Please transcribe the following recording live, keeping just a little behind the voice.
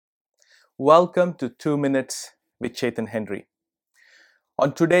Welcome to 2 Minutes with Chetan Henry.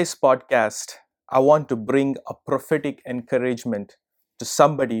 On today's podcast, I want to bring a prophetic encouragement to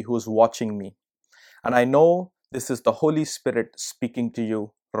somebody who's watching me. And I know this is the Holy Spirit speaking to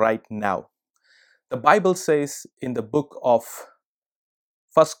you right now. The Bible says in the book of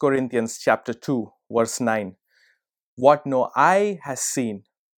 1 Corinthians chapter 2, verse 9, what no eye has seen,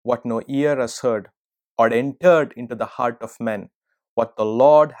 what no ear has heard, or entered into the heart of men, what the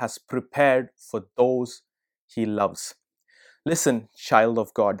Lord has prepared for those he loves. Listen, child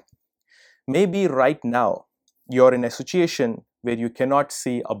of God, maybe right now you're in a situation where you cannot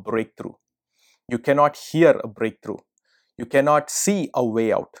see a breakthrough. You cannot hear a breakthrough. You cannot see a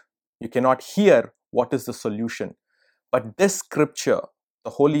way out. You cannot hear what is the solution. But this scripture,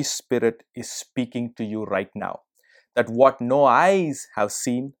 the Holy Spirit is speaking to you right now. That what no eyes have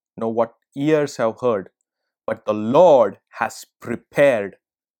seen, no what ears have heard, but the Lord has prepared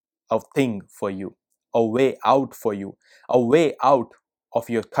a thing for you, a way out for you, a way out of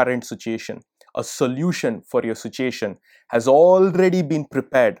your current situation. A solution for your situation has already been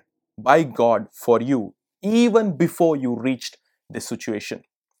prepared by God for you even before you reached this situation.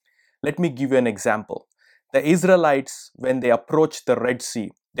 Let me give you an example. The Israelites, when they approached the Red Sea,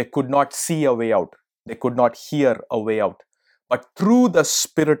 they could not see a way out. They could not hear a way out. But through the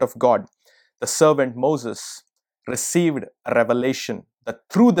Spirit of God, the servant Moses received a revelation that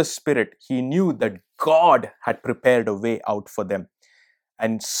through the Spirit, he knew that God had prepared a way out for them.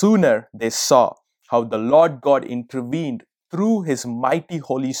 And sooner they saw how the Lord God intervened through his mighty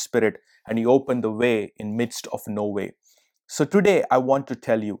Holy Spirit and he opened the way in midst of no way. So today I want to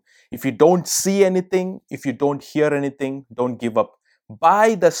tell you, if you don't see anything, if you don't hear anything, don't give up.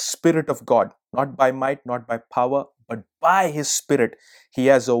 By the Spirit of God, not by might, not by power, but by his Spirit, he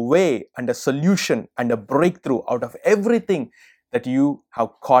has a way and a solution and a breakthrough out of everything that you have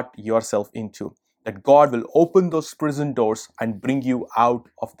caught yourself into. That God will open those prison doors and bring you out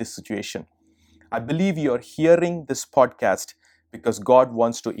of this situation. I believe you are hearing this podcast because God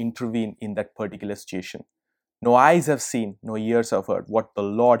wants to intervene in that particular situation. No eyes have seen, no ears have heard what the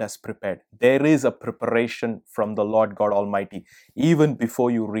Lord has prepared. There is a preparation from the Lord God Almighty. Even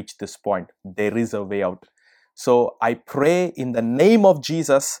before you reach this point, there is a way out. So I pray in the name of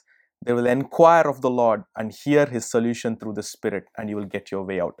Jesus, they will inquire of the Lord and hear his solution through the Spirit, and you will get your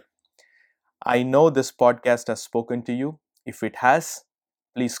way out. I know this podcast has spoken to you. If it has,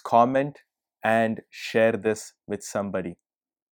 please comment and share this with somebody.